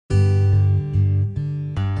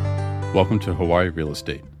Welcome to Hawaii Real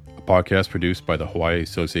Estate, a podcast produced by the Hawaii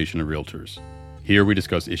Association of Realtors. Here we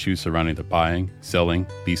discuss issues surrounding the buying, selling,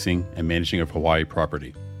 leasing, and managing of Hawaii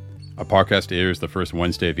property. Our podcast airs the first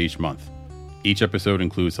Wednesday of each month. Each episode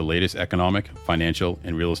includes the latest economic, financial,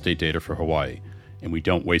 and real estate data for Hawaii, and we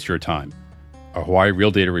don't waste your time. Our Hawaii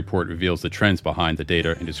Real Data Report reveals the trends behind the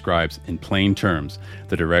data and describes, in plain terms,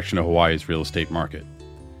 the direction of Hawaii's real estate market.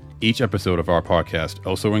 Each episode of our podcast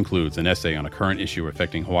also includes an essay on a current issue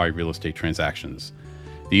affecting Hawaii real estate transactions.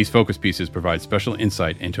 These focus pieces provide special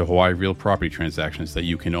insight into Hawaii real property transactions that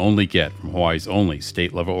you can only get from Hawaii's only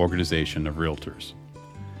state-level organization of realtors.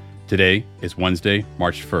 Today is Wednesday,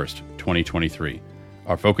 March 1st, 2023.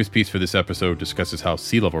 Our focus piece for this episode discusses how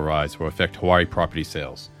sea level rise will affect Hawaii property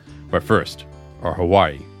sales. But first, our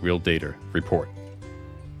Hawaii Real Data Report.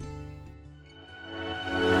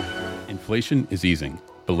 Inflation is easing.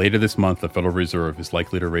 But later this month, the Federal Reserve is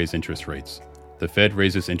likely to raise interest rates. The Fed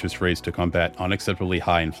raises interest rates to combat unacceptably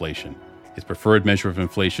high inflation. Its preferred measure of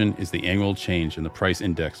inflation is the annual change in the price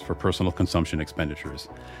index for personal consumption expenditures,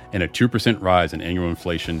 and a 2% rise in annual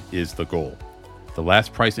inflation is the goal. The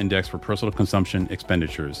last price index for personal consumption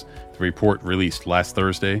expenditures, the report released last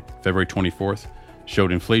Thursday, February 24th,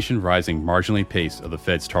 showed inflation rising marginally pace of the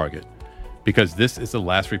Fed's target. Because this is the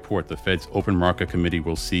last report the Fed's Open Market Committee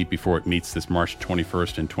will see before it meets this March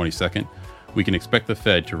 21st and 22nd, we can expect the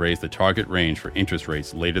Fed to raise the target range for interest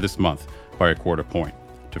rates later this month by a quarter point,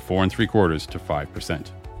 to 4.75% to 5%.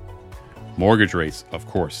 Mortgage rates, of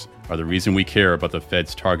course, are the reason we care about the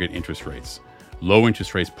Fed's target interest rates. Low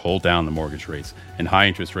interest rates pull down the mortgage rates, and high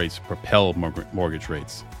interest rates propel mortgage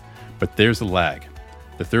rates. But there's a lag.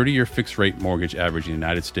 The 30-year fixed-rate mortgage average in the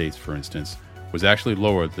United States, for instance, was actually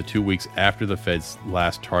lower the 2 weeks after the Fed's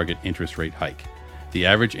last target interest rate hike. The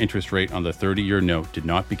average interest rate on the 30-year note did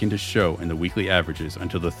not begin to show in the weekly averages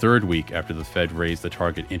until the third week after the Fed raised the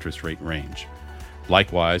target interest rate range.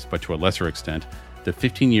 Likewise, but to a lesser extent, the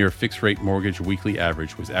 15-year fixed-rate mortgage weekly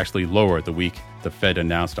average was actually lower the week the Fed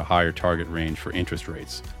announced a higher target range for interest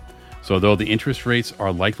rates. So though the interest rates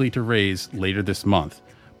are likely to raise later this month,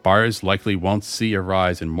 buyers likely won't see a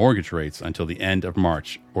rise in mortgage rates until the end of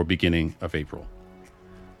March or beginning of April.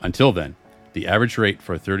 Until then, the average rate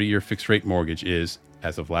for a 30-year fixed-rate mortgage is,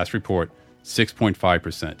 as of last report,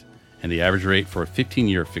 6.5%, and the average rate for a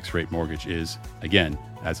 15-year fixed-rate mortgage is, again,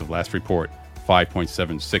 as of last report,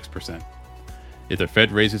 5.76%. If the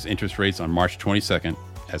Fed raises interest rates on March 22nd,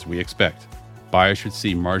 as we expect, buyers should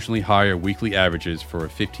see marginally higher weekly averages for a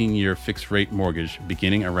 15-year fixed-rate mortgage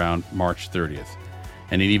beginning around March 30th.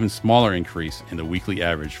 And an even smaller increase in the weekly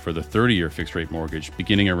average for the 30-year fixed-rate mortgage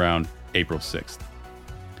beginning around April 6th.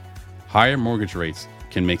 Higher mortgage rates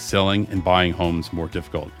can make selling and buying homes more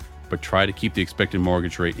difficult, but try to keep the expected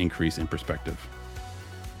mortgage rate increase in perspective.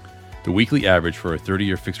 The weekly average for a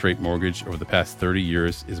 30-year fixed-rate mortgage over the past 30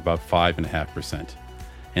 years is about 5.5%,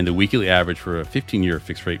 and the weekly average for a 15-year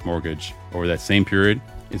fixed-rate mortgage over that same period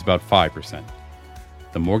is about 5%.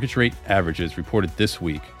 The mortgage rate averages reported this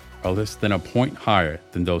week are less than a point higher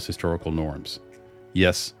than those historical norms.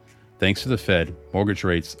 Yes, thanks to the Fed, mortgage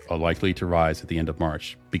rates are likely to rise at the end of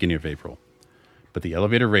March, beginning of April. But the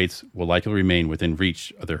elevated rates will likely remain within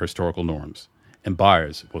reach of their historical norms, and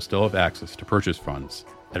buyers will still have access to purchase funds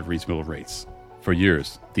at reasonable rates. For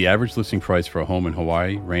years, the average listing price for a home in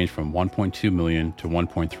Hawaii ranged from $1.2 million to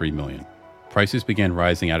 $1.3 million. Prices began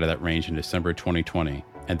rising out of that range in December 2020,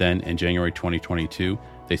 and then in January 2022,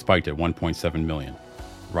 they spiked at $1.7 million.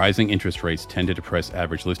 Rising interest rates tend to depress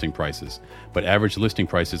average listing prices, but average listing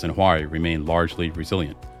prices in Hawaii remain largely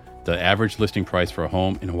resilient. The average listing price for a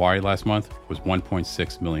home in Hawaii last month was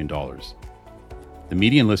 $1.6 million. The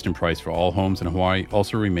median listing price for all homes in Hawaii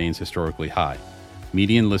also remains historically high.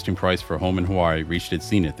 Median listing price for a home in Hawaii reached its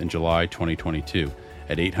zenith in July 2022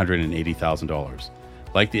 at $880,000.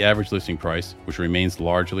 Like the average listing price, which remains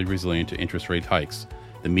largely resilient to interest rate hikes,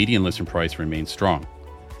 the median listing price remains strong.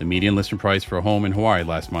 The median listing price for a home in Hawaii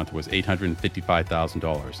last month was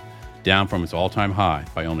 $855,000, down from its all-time high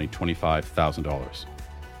by only $25,000.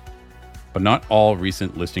 But not all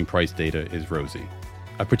recent listing price data is rosy.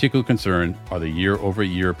 A particular concern are the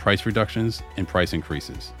year-over-year price reductions and price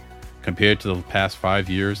increases. Compared to the past 5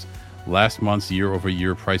 years, last month's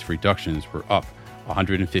year-over-year price reductions were up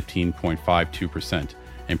 115.52%,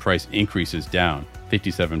 and price increases down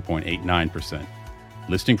 57.89%.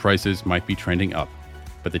 Listing prices might be trending up,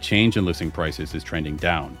 but the change in listing prices is trending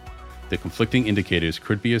down. The conflicting indicators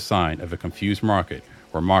could be a sign of a confused market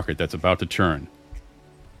or a market that's about to turn.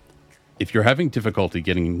 If you're having difficulty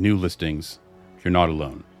getting new listings, you're not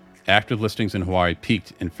alone. Active listings in Hawaii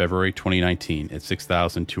peaked in February 2019 at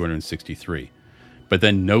 6,263, but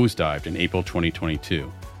then nosedived in April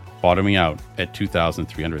 2022. bottoming out at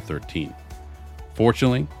 2,313.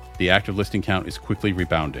 Fortunately, the active listing count is quickly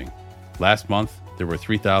rebounding. Last month, there were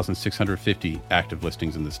 3,650 active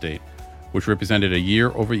listings in the state, which represented a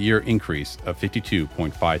year-over-year increase of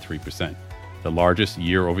 52.53%, the largest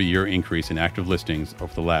year-over-year increase in active listings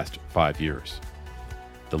over the last 5 years.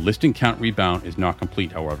 The listing count rebound is not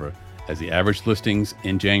complete, however, as the average listings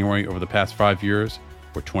in January over the past 5 years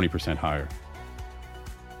were 20% higher.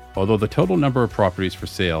 Although the total number of properties for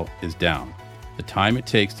sale is down, the time it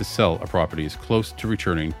takes to sell a property is close to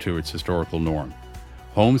returning to its historical norm.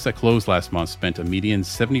 Homes that closed last month spent a median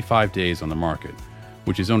 75 days on the market,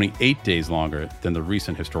 which is only 8 days longer than the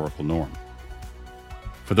recent historical norm.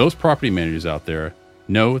 For those property managers out there,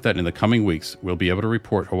 know that in the coming weeks we'll be able to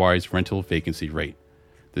report Hawaii's rental vacancy rate.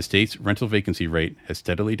 The state's rental vacancy rate has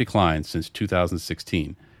steadily declined since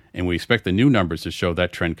 2016, and we expect the new numbers to show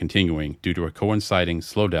that trend continuing due to a coinciding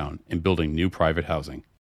slowdown in building new private housing.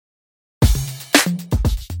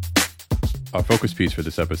 Our focus piece for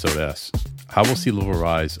this episode asks, how will sea level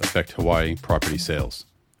rise affect Hawaii property sales?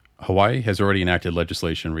 Hawaii has already enacted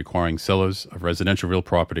legislation requiring sellers of residential real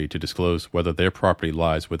property to disclose whether their property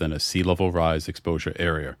lies within a sea level rise exposure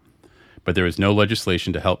area. But there is no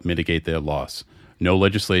legislation to help mitigate their loss, no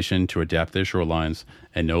legislation to adapt their shorelines,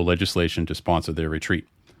 and no legislation to sponsor their retreat.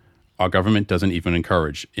 Our government doesn't even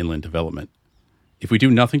encourage inland development. If we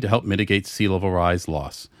do nothing to help mitigate sea level rise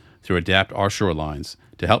loss, to adapt our shorelines,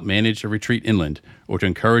 to help manage a retreat inland, or to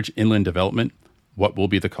encourage inland development, what will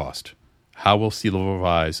be the cost? How will sea level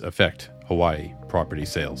rise affect Hawaii property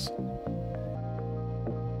sales?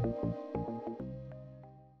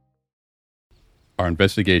 Our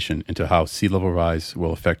investigation into how sea level rise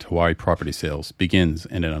will affect Hawaii property sales begins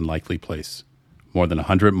in an unlikely place. More than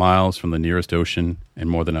 100 miles from the nearest ocean and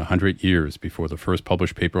more than 100 years before the first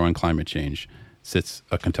published paper on climate change sits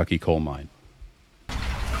a Kentucky coal mine.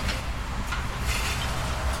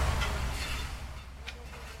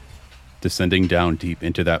 Descending down deep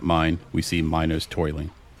into that mine, we see miners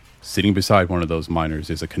toiling. Sitting beside one of those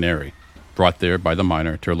miners is a canary, brought there by the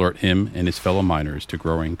miner to alert him and his fellow miners to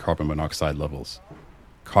growing carbon monoxide levels.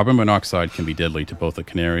 Carbon monoxide can be deadly to both the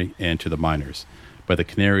canary and to the miners, but the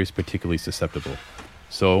canary is particularly susceptible.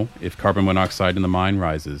 So, if carbon monoxide in the mine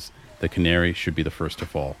rises, the canary should be the first to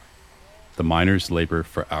fall. The miners labor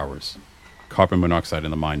for hours. Carbon monoxide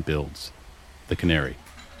in the mine builds. The canary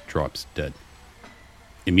drops dead.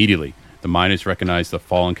 Immediately, the miners recognize the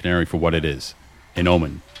fallen canary for what it is, an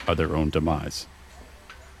omen of their own demise.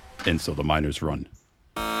 And so the miners run.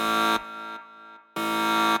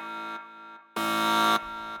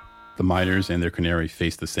 The miners and their canary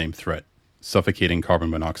face the same threat, suffocating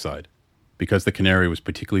carbon monoxide. Because the canary was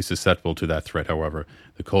particularly susceptible to that threat, however,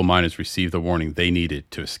 the coal miners received the warning they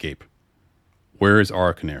needed to escape. Where is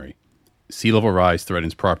our canary? Sea level rise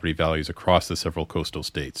threatens property values across the several coastal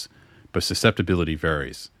states, but susceptibility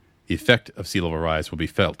varies. The effect of sea level rise will be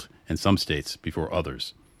felt in some states before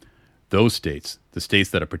others. Those states, the states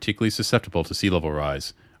that are particularly susceptible to sea level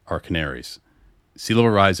rise, are canaries. Sea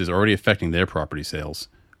level rise is already affecting their property sales.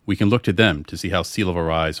 We can look to them to see how sea level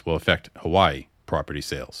rise will affect Hawaii property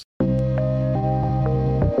sales.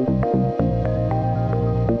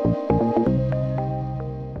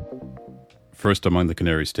 First among the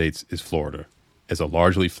Canary states is Florida. As a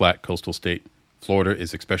largely flat coastal state, Florida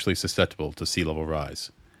is especially susceptible to sea level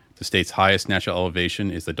rise. The state's highest natural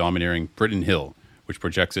elevation is the domineering Britton Hill, which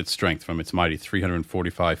projects its strength from its mighty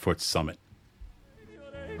 345-foot summit.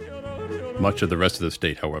 Much of the rest of the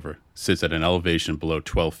state, however, sits at an elevation below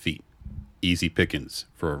 12 feet. Easy pickings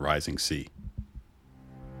for a rising sea.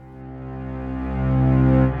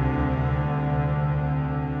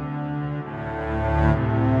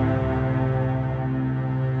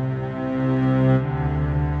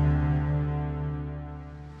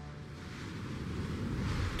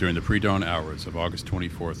 During the pre-dawn hours of August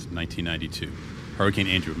 24th, 1992, Hurricane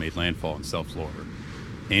Andrew made landfall in South Florida.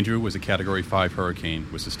 Andrew was a Category 5 hurricane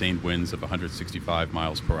with sustained winds of 165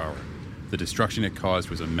 miles per hour. The destruction it caused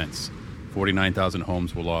was immense. 49,000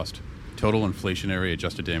 homes were lost. Total inflationary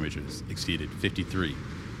adjusted damages exceeded $53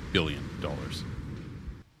 billion.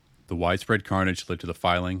 The widespread carnage led to the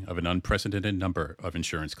filing of an unprecedented number of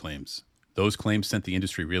insurance claims. Those claims sent the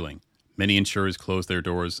industry reeling. Many insurers closed their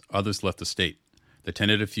doors, others left the state. The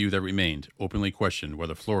tentative few that remained openly questioned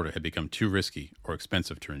whether Florida had become too risky or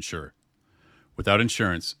expensive to insure. Without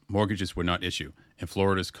insurance, mortgages would not issue, and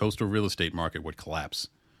Florida's coastal real estate market would collapse.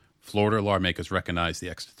 Florida lawmakers recognized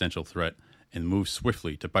the existential threat and moved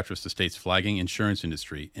swiftly to buttress the state's flagging insurance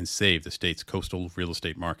industry and save the state's coastal real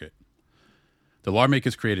estate market. The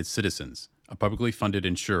lawmakers created Citizens, a publicly funded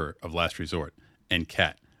insurer of last resort, and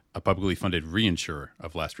CAT, a publicly funded reinsurer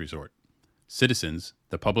of last resort. Citizens,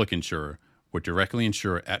 the public insurer, would directly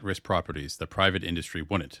insure at-risk properties that private industry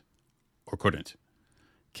wouldn't or couldn't.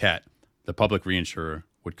 CAT, the public reinsurer,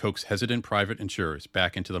 would coax hesitant private insurers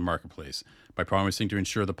back into the marketplace by promising to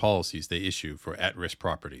insure the policies they issue for at-risk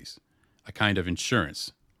properties, a kind of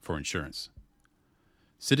insurance for insurance.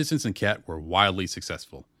 Citizens and CAT were wildly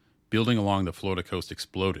successful. Building along the Florida coast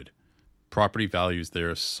exploded. Property values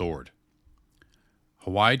there soared.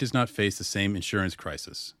 Hawaii does not face the same insurance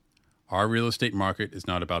crisis. Our real estate market is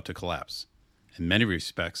not about to collapse. In many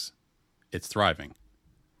respects, it's thriving.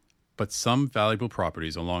 But some valuable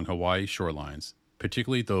properties along Hawaii's shorelines,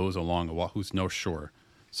 particularly those along Oahu's north shore,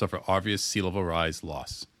 suffer obvious sea level rise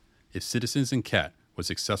loss. If Citizens and CAT was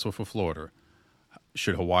successful for Florida,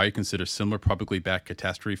 should Hawaii consider similar publicly backed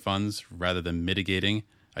catastrophe funds rather than mitigating,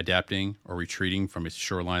 adapting, or retreating from its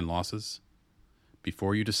shoreline losses?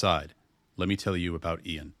 Before you decide, let me tell you about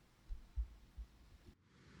Ian.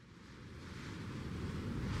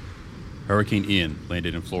 Hurricane Ian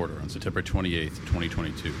landed in Florida on September 28,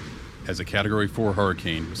 2022. As a Category 4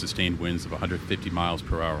 hurricane with sustained winds of 150 miles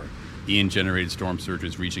per hour, Ian generated storm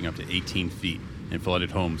surges reaching up to 18 feet and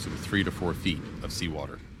flooded homes with 3 to 4 feet of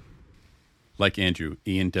seawater. Like Andrew,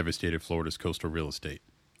 Ian devastated Florida's coastal real estate.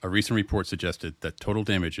 A recent report suggested that total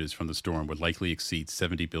damages from the storm would likely exceed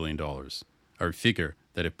 $70 billion, a figure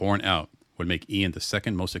that, if borne out, would make Ian the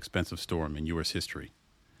second most expensive storm in U.S. history.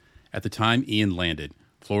 At the time Ian landed,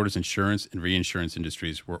 Florida's insurance and reinsurance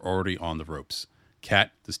industries were already on the ropes.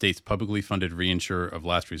 CAT, the state's publicly funded reinsurer of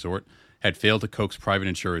last resort, had failed to coax private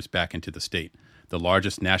insurers back into the state. The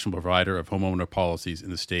largest national provider of homeowner policies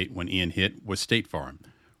in the state when Ian hit was State Farm,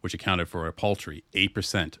 which accounted for a paltry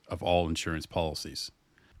 8% of all insurance policies.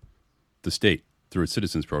 The state, through its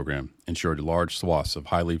Citizens program, insured large swaths of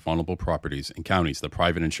highly vulnerable properties in counties that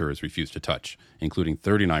private insurers refused to touch, including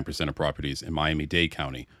 39% of properties in Miami-Dade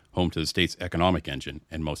County, home to the state's economic engine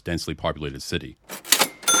and most densely populated city,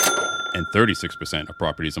 and 36% of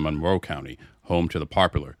properties in Monroe County, home to the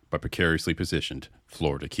popular but precariously positioned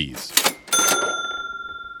Florida Keys.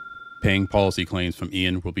 Paying policy claims from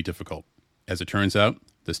Ian will be difficult. As it turns out,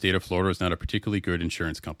 the state of Florida is not a particularly good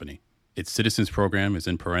insurance company. Its Citizens program is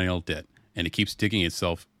in perennial debt, and it keeps digging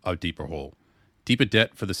itself a deeper hole. Deeper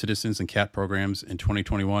debt for the Citizens and CAT programs in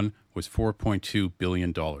 2021 was $4.2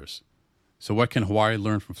 billion. So what can Hawaii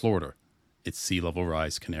learn from Florida? Its sea level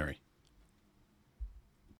rise Canary.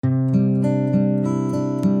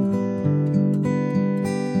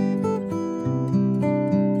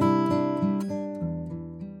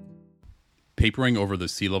 Papering over the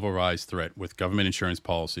sea level rise threat with government insurance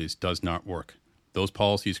policies does not work. Those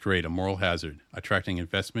policies create a moral hazard, attracting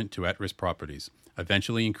investment to at-risk properties,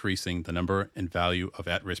 eventually increasing the number and value of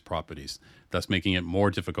at-risk properties, thus making it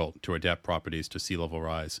more difficult to adapt properties to sea level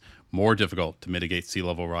rise, more difficult to mitigate sea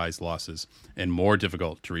level rise losses, and more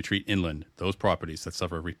difficult to retreat inland those properties that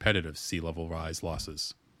suffer repetitive sea level rise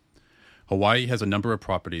losses. Hawaii has a number of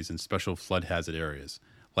properties in special flood hazard areas.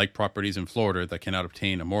 Like properties in Florida that cannot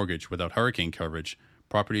obtain a mortgage without hurricane coverage,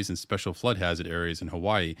 properties in special flood hazard areas in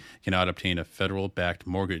Hawaii cannot obtain a federal-backed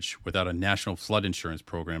mortgage without a national flood insurance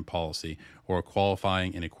program policy or a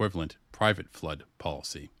qualifying and equivalent private flood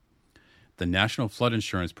policy. The National Flood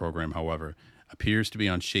Insurance Program, however, appears to be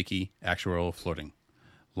on shaky actuarial footing.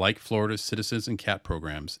 Like Florida's Citizens and CAT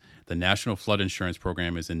programs, the National Flood Insurance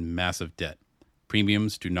Program is in massive debt.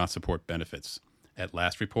 Premiums do not support benefits. At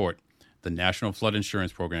last report, the National Flood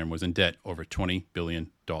Insurance Program was in debt over $20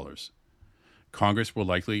 billion. Congress will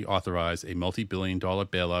likely authorize a multi-billion-dollar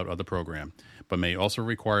bailout of the program, but may also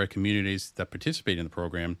require communities that participate in the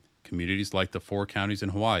program, communities like the 4 counties in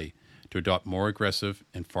Hawaii, to adopt more aggressive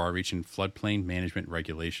and far-reaching floodplain management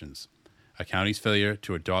regulations. A county's failure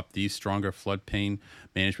to adopt these stronger floodplain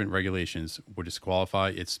management regulations would disqualify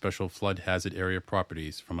its special flood hazard area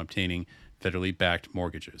properties from obtaining federally backed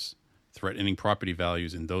mortgages, threatening property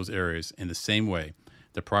values in those areas in the same way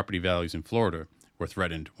that property values in Florida were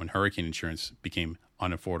threatened when hurricane insurance became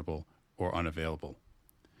unaffordable or unavailable.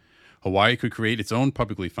 Hawaii could create its own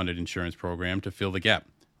publicly funded insurance program to fill the gap,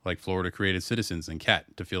 like Florida created Citizens and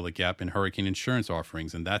CAT to fill the gap in hurricane insurance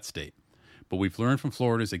offerings in that state. But we've learned from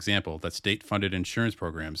Florida's example that state-funded insurance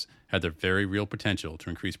programs had their very real potential to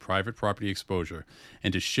increase private property exposure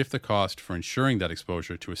and to shift the cost for insuring that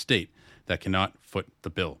exposure to a state that cannot foot the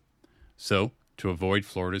bill. So, to avoid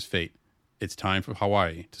Florida's fate, it's time for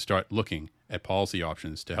Hawaii to start looking at policy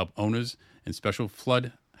options to help owners in special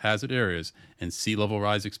flood hazard areas and sea level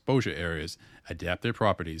rise exposure areas adapt their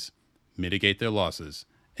properties, mitigate their losses,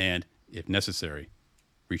 and, if necessary,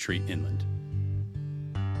 retreat inland.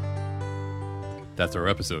 That's our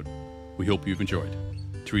episode. We hope you've enjoyed.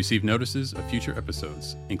 To To receive notices of future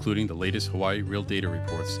episodes, including the latest Hawaii Real Data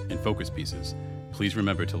reports and focus pieces, please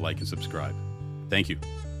remember to like and subscribe. Thank you.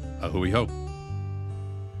 Ahui ho.